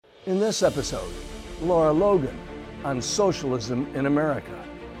In this episode, Lara Logan on socialism in America.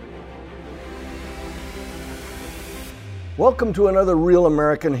 Welcome to another Real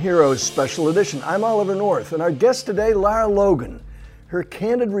American Heroes special edition. I'm Oliver North, and our guest today, Lara Logan. Her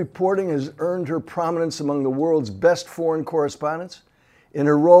candid reporting has earned her prominence among the world's best foreign correspondents. In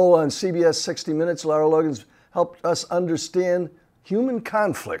her role on CBS 60 Minutes, Lara Logan's helped us understand human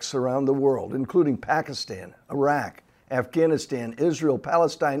conflicts around the world, including Pakistan, Iraq, Afghanistan, Israel,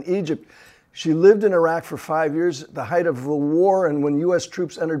 Palestine, Egypt. She lived in Iraq for 5 years at the height of the war, and when U.S.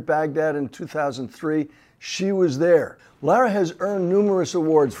 troops entered Baghdad in 2003, she was there. Lara has earned numerous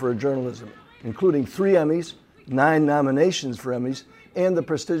awards for her journalism, including 3 Emmys, 9 nominations for Emmys, and the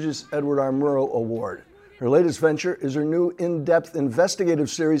prestigious Edward R. Murrow Award. Her latest venture is her new in-depth investigative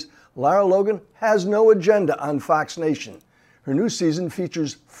series, Lara Logan Has No Agenda, on Fox Nation. Her new season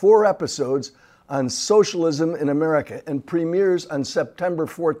features 4 episodes on socialism in America and premieres on September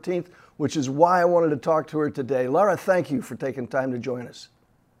 14th, which is why I wanted to talk to her today. Lara, thank you for taking time to join us.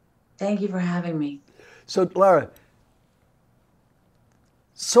 Thank you for having me. So, Lara,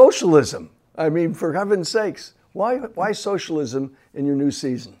 socialism, I mean, for heaven's sakes, why socialism in your new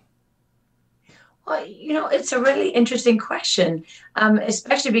season? Well, it's a really interesting question,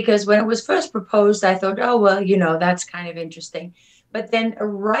 especially because when it was first proposed, I thought, oh, well, that's kind of interesting. But then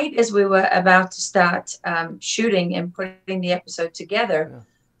right as we were about to start shooting and putting the episode together,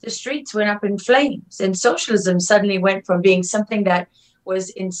 the streets went up in flames. And socialism suddenly went from being something that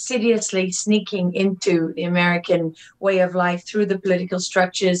was insidiously sneaking into the American way of life through the political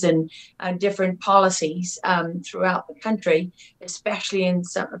structures and different policies throughout the country, especially in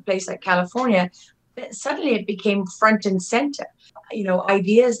a place like California. Suddenly it became front and center.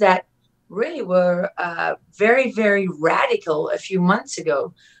 Ideas that really were very, very radical a few months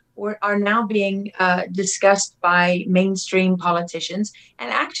ago are now being discussed by mainstream politicians and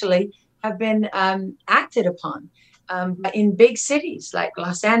actually have been acted upon. In big cities like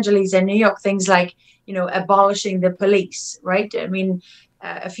Los Angeles and New York, things like, abolishing the police, right? I mean,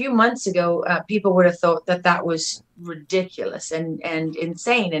 a few months ago, people would have thought that was ridiculous and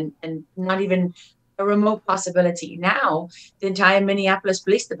insane and not even a remote possibility. Now, the entire Minneapolis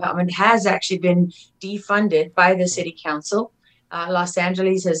Police Department has actually been defunded by the city council. Los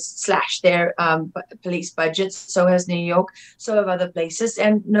Angeles has slashed their police budgets, so has New York, so have other places,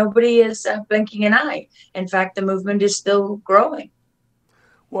 and nobody is blinking an eye. In fact, the movement is still growing.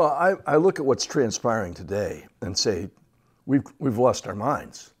 Well, I look at what's transpiring today and say, we've lost our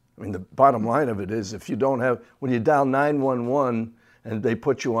minds. I mean, the bottom line of it is, when you dial 911 and they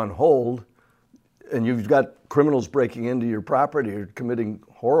put you on hold, and you've got criminals breaking into your property or committing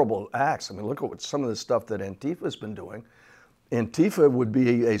horrible acts. I mean, look at some of the stuff that Antifa's been doing. Antifa would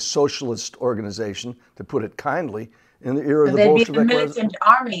be a socialist organization, to put it kindly, in the era of the Bolshevik. They'd be the militant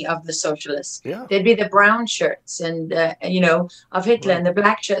army of the socialists. Yeah. They'd be the brown shirts and of Hitler, right, and the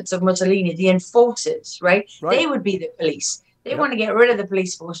black shirts of Mussolini, the enforcers, right? They would be the police. They want to get rid of the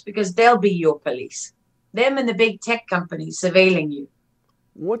police force because they'll be your police. Them and the big tech companies surveilling you.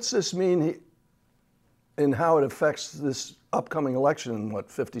 What's this mean and how it affects this upcoming election in,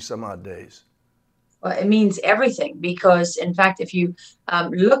 50 some odd days? Well, it means everything because, in fact, if you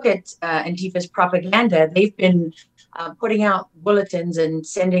look at Antifa's propaganda, they've been putting out bulletins and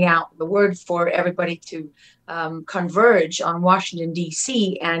sending out the word for everybody to converge on Washington,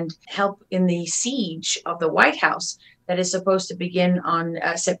 D.C. and help in the siege of the White House that is supposed to begin on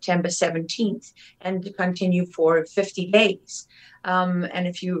September 17th and to continue for 50 days. And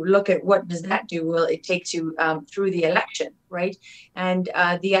if you look at what does that do, well, it takes you through the election, right? And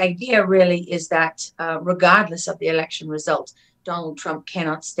the idea really is that regardless of the election result, Donald Trump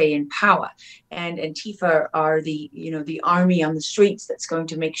cannot stay in power. And Antifa are the army on the streets that's going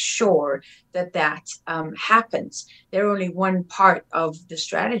to make sure that happens. They're only one part of the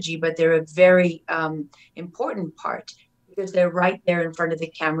strategy, but they're a very important part, because they're right there in front of the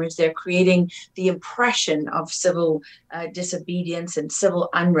cameras. They're creating the impression of civil disobedience and civil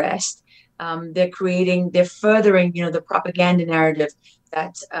unrest. They're furthering, the propaganda narrative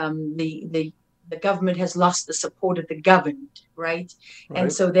that the government has lost the support of the governed, right?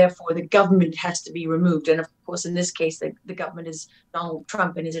 And so therefore the government has to be removed. And of course, in this case, the government is Donald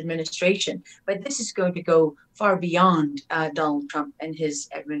Trump and his administration. But this is going to go far beyond Donald Trump and his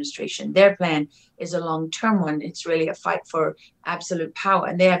administration. Their plan is a long-term one. It's really a fight for absolute power.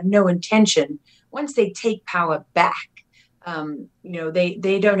 And they have no intention, once they take power back,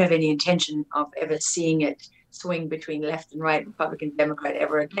 they don't have any intention of ever seeing it swing between left and right, Republican, Democrat,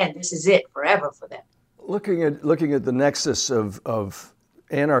 ever again. This is it forever for them. Looking at the nexus of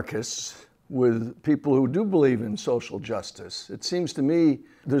anarchists with people who do believe in social justice. It seems to me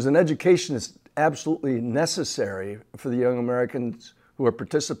there's an education that's absolutely necessary for the young Americans who are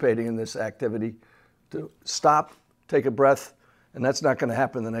participating in this activity to stop, take a breath, and that's not going to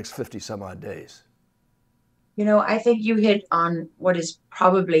happen in the next 50 some odd days. You know, I think you hit on what is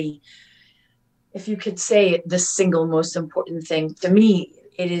probably, if you could say, the single most important thing. To me,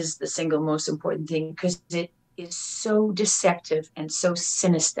 it is the single most important thing because it is so deceptive and so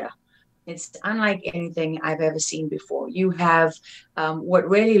sinister. It's unlike anything I've ever seen before. You have what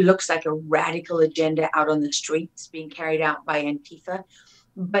really looks like a radical agenda out on the streets being carried out by Antifa.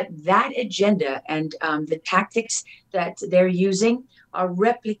 But that agenda and the tactics that they're using are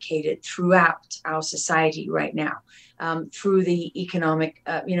replicated throughout our society right now, through the economic,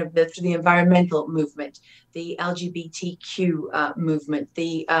 through the environmental movement, the LGBTQ movement,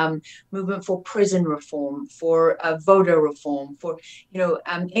 the movement for prison reform, for voter reform, for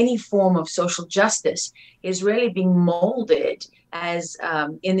any form of social justice is really being molded as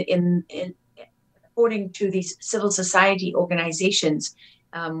according to these civil society organizations,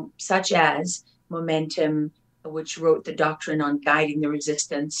 such as Momentum, which wrote the Doctrine on Guiding the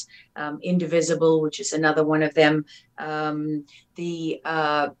Resistance, Indivisible, which is another one of them, the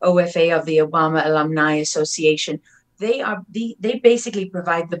OFA of the Obama Alumni Association. They basically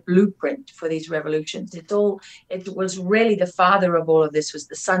provide the blueprint for these revolutions. It was really the father of all of this was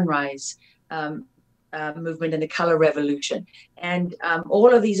the Sunrise movement and the color revolution. And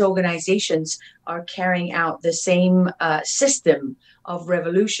all of these organizations are carrying out the same system of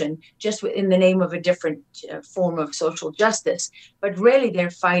revolution, just in the name of a different form of social justice. But really,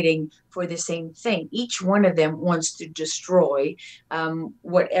 they're fighting for the same thing. Each one of them wants to destroy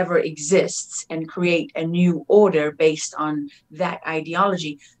whatever exists and create a new order based on that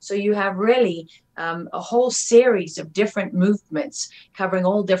ideology. So you have really a whole series of different movements covering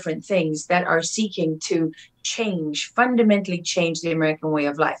all different things that are seeking to fundamentally change the American way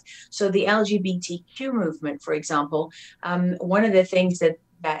of life. So the LGBTQ movement, for example, one of the things that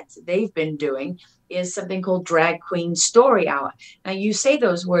they've been doing is something called Drag Queen Story Hour. Now you say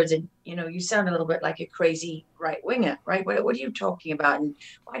those words and you sound a little bit like a crazy right-winger, right? What are you talking about? And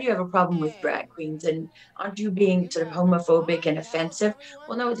why do you have a problem with drag queens? And aren't you being sort of homophobic and offensive?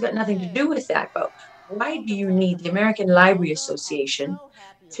 Well, no, it's got nothing to do with that. But why do you need the American Library Association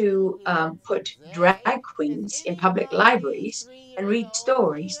to put drag queens in public libraries and read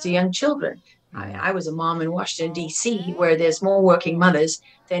stories to young children? I was a mom in Washington, D.C., where there's more working mothers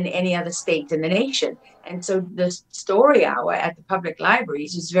than any other state in the nation. And so the story hour at the public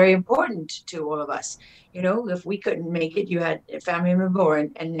libraries is very important to all of us. If we couldn't make it, you had a family member or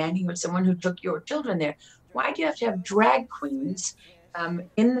a nanny or someone who took your children there. Why do you have to have drag queens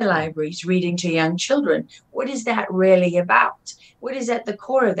in the libraries reading to young children? What is that really about? What is at the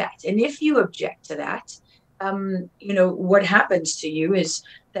core of that? And if you object to that, what happens to you is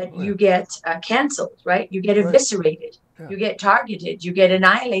that you get canceled, right? You get eviscerated, you get targeted, you get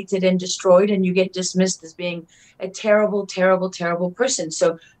annihilated and destroyed, and you get dismissed as being a terrible, terrible, terrible person.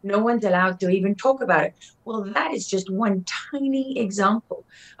 So no one's allowed to even talk about it. Well, that is just one tiny example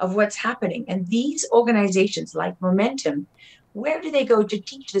of what's happening. And these organizations like Momentum, where do they go to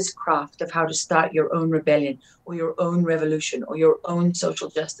teach this craft of how to start your own rebellion or your own revolution or your own social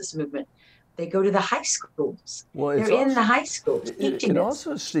justice movement? They go to the high schools. Well, they're in the high schools teaching it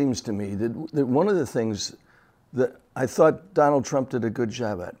also seems to me that one of the things that I thought Donald Trump did a good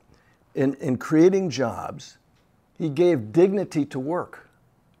job at, in creating jobs, he gave dignity to work.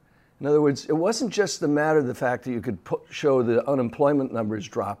 In other words, it wasn't just the matter of the fact that you could show the unemployment numbers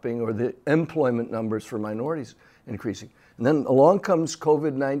dropping or the employment numbers for minorities increasing. And then along comes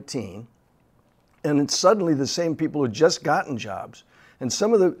COVID-19, and it's suddenly the same people who just gotten jobs. And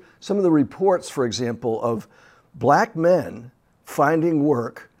some of the reports, for example, of black men finding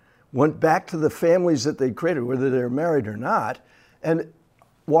work went back to the families that they created, whether they're married or not, and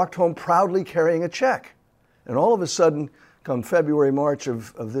walked home proudly carrying a check. And all of a sudden, come February, March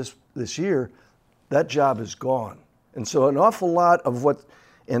of this year, that job is gone. And so an awful lot of what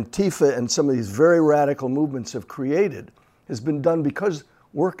Antifa and some of these very radical movements have created has been done because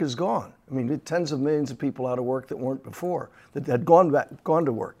work is gone. I mean, tens of millions of people out of work that weren't before, that had gone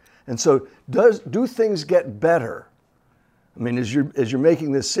to work. And so do things get better? I mean, as you're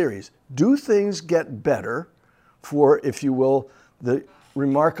making this series, do things get better for, if you will, the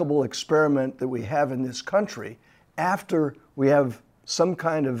remarkable experiment that we have in this country after we have some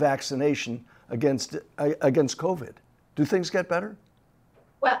kind of vaccination against COVID? Do things get better?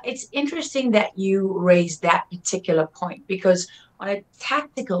 Well, it's interesting that you raised that particular point because on a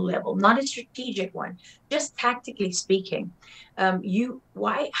tactical level, not a strategic one, just tactically speaking,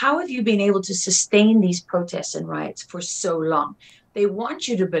 how have you been able to sustain these protests and riots for so long? They want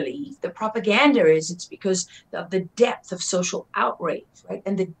you to believe the propaganda is it's because of the depth of social outrage, right?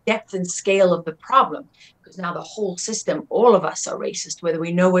 And the depth and scale of the problem, because now the whole system, all of us are racist, whether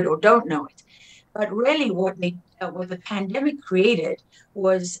we know it or don't know it. But really, what the pandemic created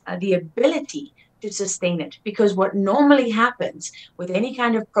was the ability to sustain it. Because what normally happens with any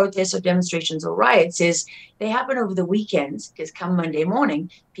kind of protests or demonstrations or riots is they happen over the weekends, because come Monday morning,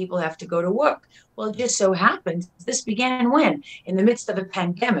 people have to go to work. Well, it just so happens this began when? In the midst of a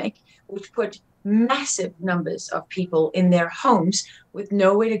pandemic, which put massive numbers of people in their homes with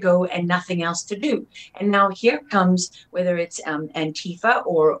nowhere to go and nothing else to do. And now here comes, whether it's Antifa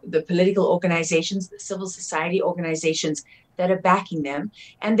or the political organizations, the civil society organizations that are backing them,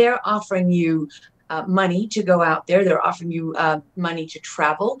 and they're offering you money to go out there. They're offering you money to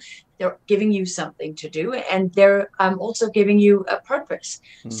travel. They're giving you something to do, and they're also giving you a purpose.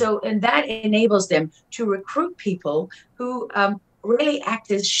 So, and that enables them to recruit people who really act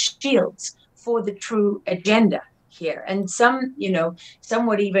as shields for the true agenda here. And some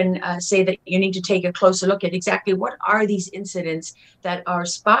would even say that you need to take a closer look at exactly what are these incidents that are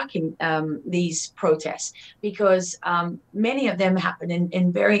sparking these protests, because many of them happen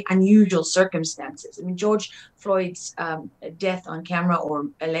in very unusual circumstances. I mean, George Floyd's death on camera or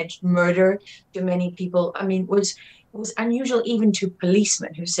alleged murder to many people, I mean, was unusual even to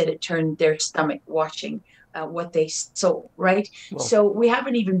policemen who said it turned their stomach watching what they saw, right? Well, so we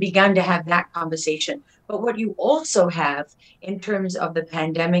haven't even begun to have that conversation. But what you also have in terms of the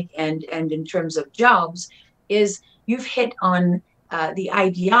pandemic and in terms of jobs is you've hit on the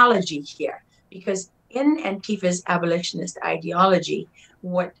ideology here, because in Antifa's abolitionist ideology,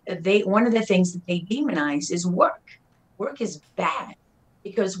 one of the things that they demonize is work. Work is bad.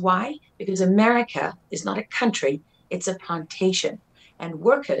 Because why? Because America is not a country, it's a plantation, and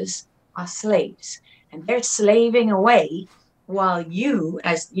workers are slaves. And they're slaving away while you,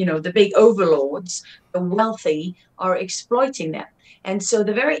 as you know, the big overlords, the wealthy, are exploiting them. And so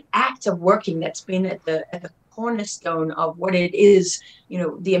the very act of working that's been at the cornerstone of what it is,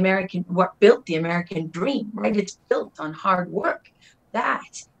 what built the American dream, right? It's built on hard work.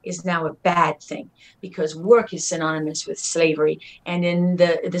 That is now a bad thing, because work is synonymous with slavery. And in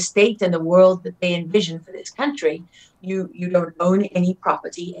the state and the world that they envision for this country, you don't own any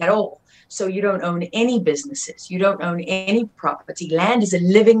property at all. So you don't own any businesses. You don't own any property. Land is a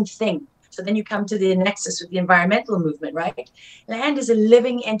living thing. So then you come to the nexus with the environmental movement, right? Land is a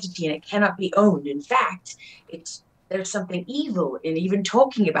living entity and it cannot be owned. In fact, there's something evil in even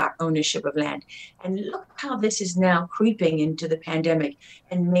talking about ownership of land. And look how this is now creeping into the pandemic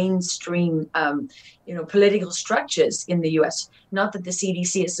and mainstream, political structures in the U.S. Not that the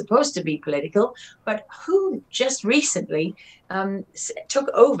CDC is supposed to be political, but who just recently took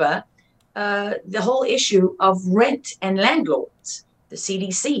over the whole issue of rent and landlords. The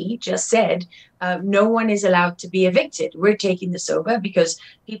CDC just said no one is allowed to be evicted. We're taking this over because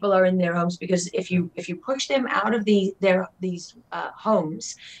people are in their homes. Because if you push them out of these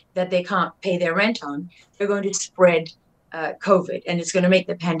homes that they can't pay their rent on, they're going to spread COVID, and it's going to make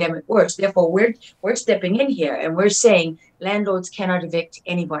the pandemic worse. Therefore, we're stepping in here and we're saying landlords cannot evict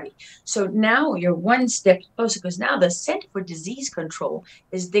anybody. So now you're one step closer, because now the Center for Disease Control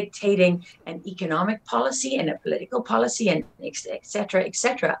is dictating an economic policy and a political policy and et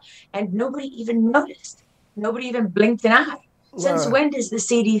cetera, and nobody even noticed. Nobody even blinked an eye. Laura, since when does the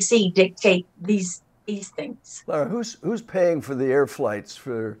CDC dictate these things? Laura, who's paying for the air flights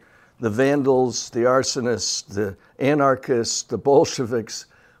for the vandals, the arsonists, the anarchists, the Bolsheviks?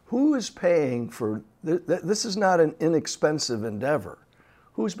 Who is paying for this? Is not an inexpensive endeavor.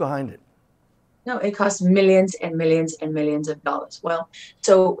 Who's behind it? No, it costs millions and millions and millions of dollars. Well,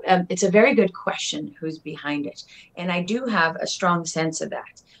 so it's a very good question, who's behind it. And I do have a strong sense of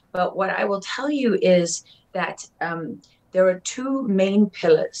that. But what I will tell you is that there are two main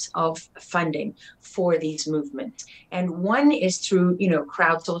pillars of funding for these movements. And one is through,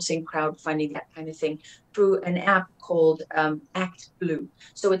 crowdsourcing, crowdfunding, that kind of thing, through an app called ActBlue.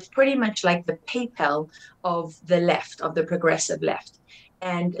 So it's pretty much like the PayPal of the left, of the progressive left.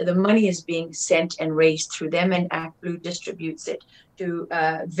 And the money is being sent and raised through them, and ActBlue distributes it to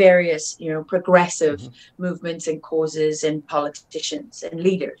various, progressive movements and causes and politicians and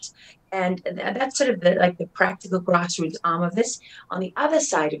leaders. And that's sort of the practical grassroots arm of this. On the other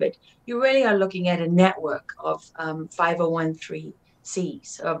side of it, you really are looking at a network of 501(c)(3)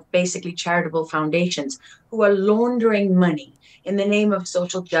 PCCs, of basically charitable foundations, who are laundering money in the name of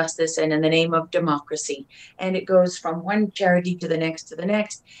social justice and in the name of democracy. And it goes from one charity to the next to the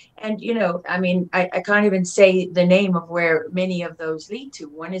next. And, I mean, I can't even say the name of where many of those lead to.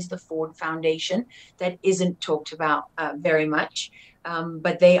 One is the Ford Foundation, that isn't talked about very much.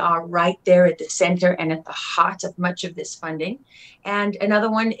 But they are right there at the center and at the heart of much of this funding. And another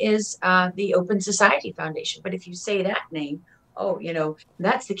one is the Open Society Foundation. But if you say that name, oh,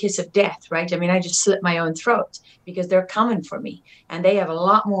 that's the kiss of death, right? I mean, I just slit my own throat because they're coming for me. And they have a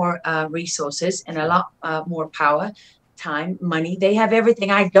lot more resources and a lot more power, time, money. They have everything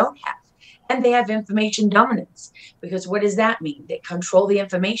I don't have. And they have information dominance, because what does that mean? They control the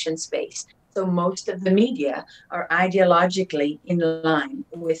information space. So most of the media are ideologically in line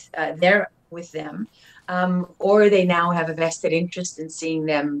with them, or they now have a vested interest in seeing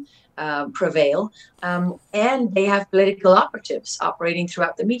them prevail, and they have political operatives operating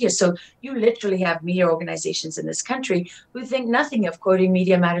throughout the media. So you literally have media organizations in this country who think nothing of quoting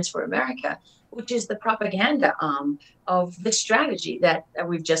Media Matters for America, which is the propaganda arm of the strategy that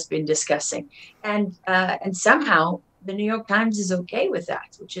we've just been discussing, and somehow the New York Times is okay with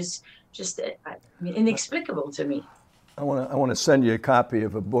that, which is just inexplicable to me. I want to send you a copy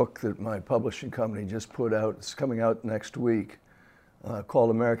of a book that my publishing company just put out. It's coming out next week, called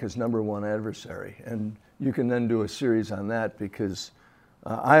America's Number One Adversary. And you can then do a series on that, because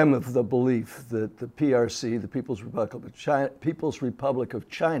I am of the belief that the PRC, the People's Republic of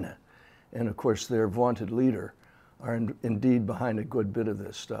China, and of course their vaunted leader, are indeed behind a good bit of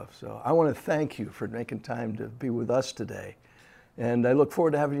this stuff. So I want to thank you for making time to be with us today. And I look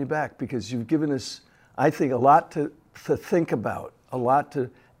forward to having you back, because you've given us, I think, a lot to think about, a lot to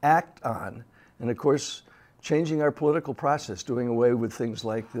act on. And of course, changing our political process, doing away with things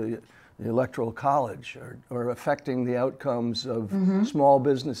like the Electoral College, or affecting the outcomes of small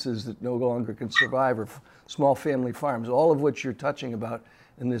businesses that no longer can survive, or small family farms. All of which you're touching about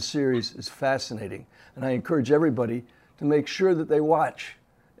in this series is fascinating. And I encourage everybody to make sure that they watch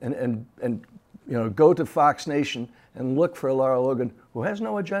and go to Fox Nation and look for Lara Logan, who has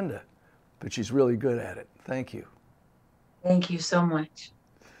no agenda, but she's really good at it. Thank you. Thank you so much.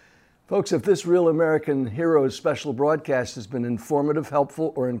 Folks, if this Real American Heroes special broadcast has been informative,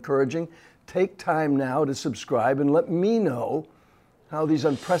 helpful, or encouraging, take time now to subscribe and let me know how these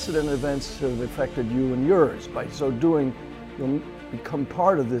unprecedented events have affected you and yours. By so doing, you'll become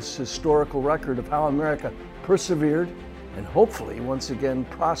part of this historical record of how America persevered and hopefully once again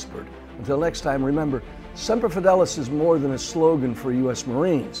prospered. Until next time, remember, Semper Fidelis is more than a slogan for U.S.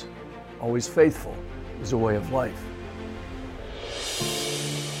 Marines. Always faithful is a way of life.